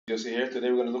Yossi here. Today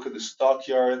we're going to look at the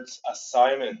Stockyards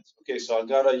assignment. Okay, so I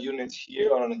got a unit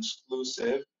here on an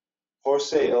exclusive for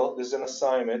sale. This is an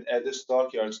assignment at the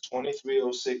Stockyards,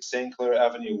 2306 St. Clair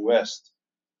Avenue West.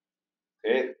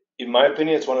 Okay, in my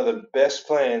opinion, it's one of the best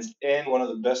plans and one of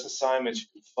the best assignments you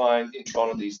can find in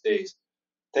Toronto these days.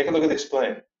 Take a look at this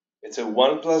plan. It's a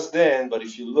 1+ den, but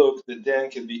if you look, the den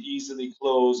can be easily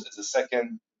closed as a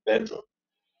second bedroom.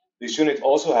 This unit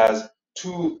also has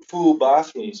 2 full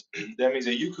bathrooms. That means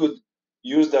that you could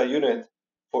use that unit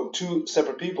for 2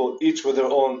 separate people, each with their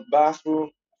own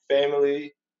bathroom,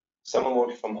 family, someone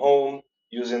working from home,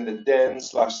 using the den /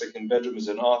 second bedroom as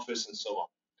an office, and so on.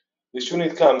 This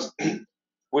unit comes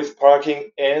with parking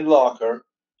and locker.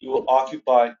 You will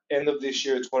occupy end of this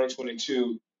year,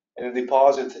 2022, and the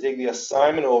deposit to take the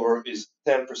assignment over is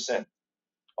 10%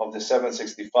 of the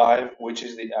 765, which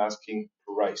is the asking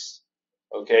price.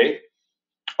 Okay.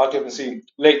 Occupancy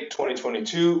late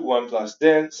 2022, 1+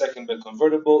 den, second bed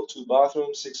convertible, 2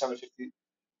 bathrooms,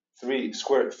 653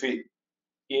 square feet.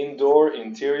 Indoor,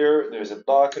 interior, there's a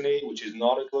balcony, which is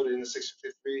not included in the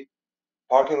 653.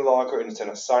 Parking locker, and it's an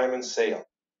assignment sale.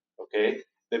 Okay,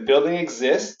 the building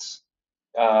exists.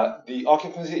 The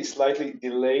occupancy is slightly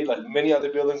delayed, like many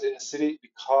other buildings in the city,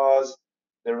 because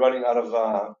they're running out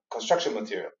of construction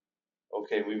material.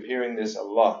 Okay, we're hearing this a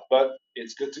lot, but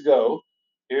it's good to go.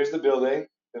 Here's the building.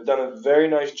 They've done a very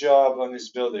nice job on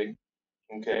this building.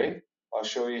 Okay, I'll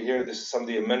show you here. This is some of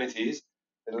the amenities.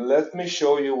 And let me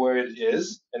show you where it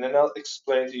is, and then I'll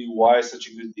explain to you why it's such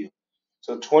a good deal.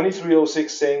 So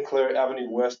 2306 St. Clair Avenue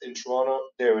West in Toronto.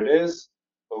 There it is.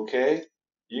 Okay,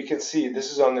 you can see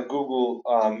this is on the Google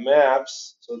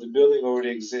Maps. So the building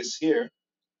already exists here.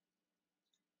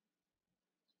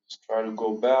 Just try to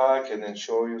go back and then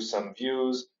show you some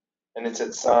views. And it's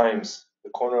at Symes,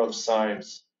 the corner of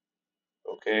Symes.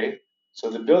 Okay,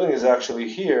 so the building is actually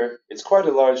here. It's quite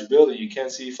a large building. You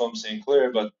can't see from St.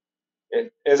 Clair, but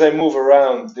as I move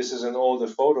around, this is an older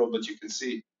photo, but you can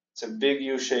see it's a big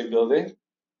U-shaped building.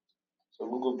 So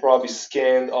Google probably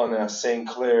scanned on St.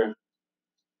 Clair,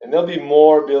 and there'll be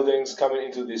more buildings coming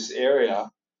into this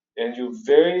area, and you're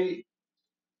very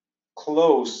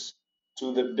close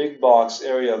to the big box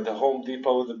area of the Home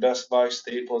Depot, the Best Buy,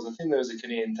 Staples. I think there's a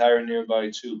Canadian Tire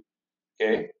nearby too.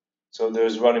 Okay, so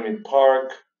there's Runnymede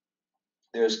Park,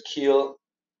 there's Keele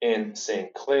in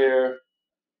St. Clair.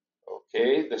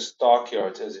 Okay, the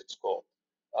Stockyards as it's called.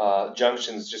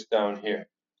 Junction's just down here.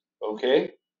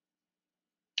 Okay,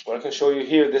 what I can show you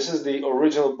here, this is the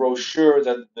original brochure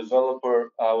that the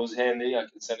developer was handing. I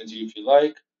can send it to you if you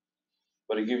like,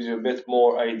 but it gives you a bit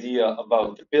more idea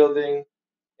about the building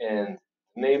and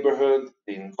the neighborhood,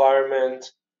 the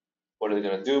environment, what are they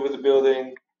going to do with the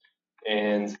building.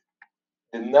 And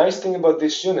the nice thing about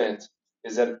this unit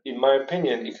is that, in my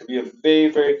opinion, it could be a very,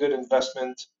 very good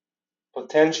investment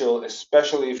potential,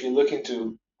 especially if you're looking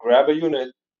to grab a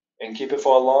unit and keep it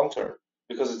for a long term,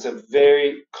 because it's a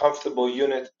very comfortable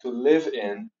unit to live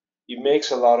in. It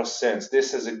makes a lot of sense.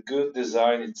 This is a good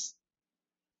design.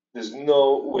 There's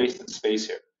no wasted space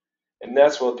here, and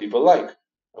that's what people like.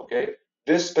 Okay,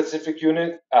 this specific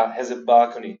unit has a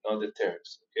balcony, not the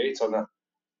terrace. Okay, it's on that.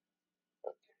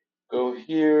 Go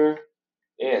here,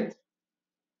 and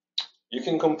you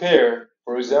can compare,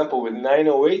 for example, with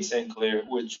 908 St. Clair,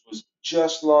 which was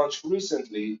just launched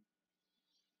recently.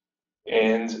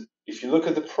 And if you look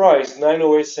at the price,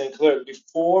 908 St. Clair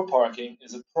before parking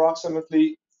is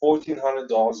approximately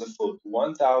 $1,400 a foot,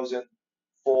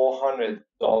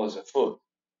 $1,400 a foot,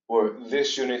 where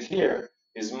this unit here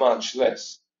is much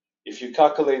less. If you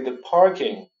calculate the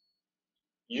parking,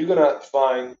 you're gonna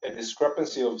find a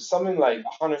discrepancy of something like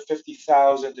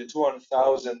 $150,000 to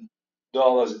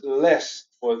 $200,000 less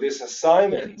for this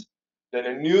assignment than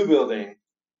a new building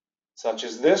such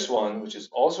as this one, which is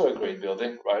also a great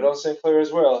building, right on St. Clair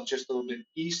as well, just a little bit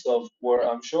east of where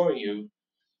I'm showing you.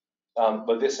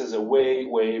 But this is a way,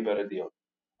 way better deal.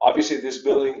 Obviously, this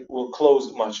building will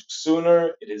close much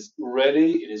sooner. It is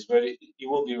ready. It is ready. It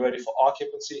will be ready for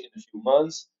occupancy in a few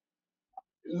months.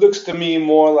 It looks to me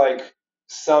more like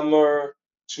summer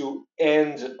to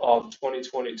end of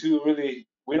 2022. Really,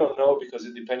 we don't know because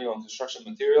it's depending on construction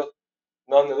material.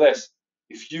 Nonetheless,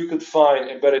 if you could find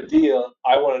a better deal,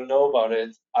 I want to know about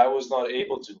it. I was not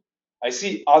able to. I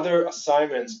see other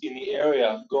assignments in the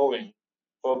area going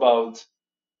for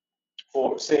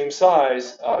same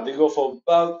size, they go for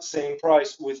about same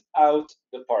price without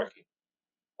the parking.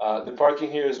 The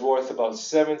parking here is worth about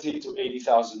 $70,000 to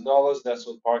 $80,000. That's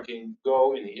what parking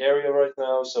go in the area right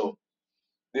now. So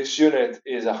this unit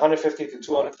is $150,000 to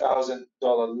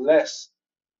 $200,000 less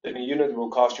than a unit that will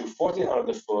cost you $1,400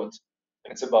 a foot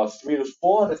and it's about $300,000 to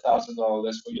 $400,000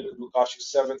 less per unit, will cost you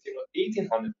 $1,700 or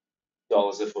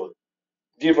 $1,800 a foot,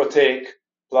 give or take,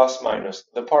 plus minus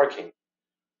the parking.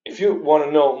 If you want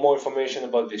to know more information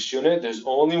about this unit, there's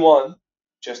only one,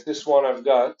 just this one I've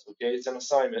got. Okay, it's an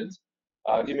assignment.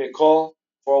 Give me a call,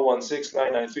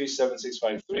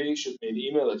 416-993-7653. Shoot me an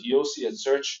email at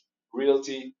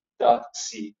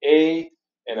yossi@searchrealty.ca,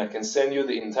 and I can send you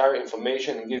the entire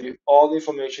information and give you all the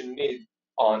information you need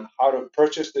on how to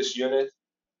purchase this unit,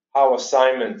 how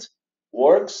assignment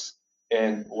works,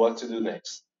 and what to do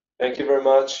next. Thank you very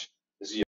much. This is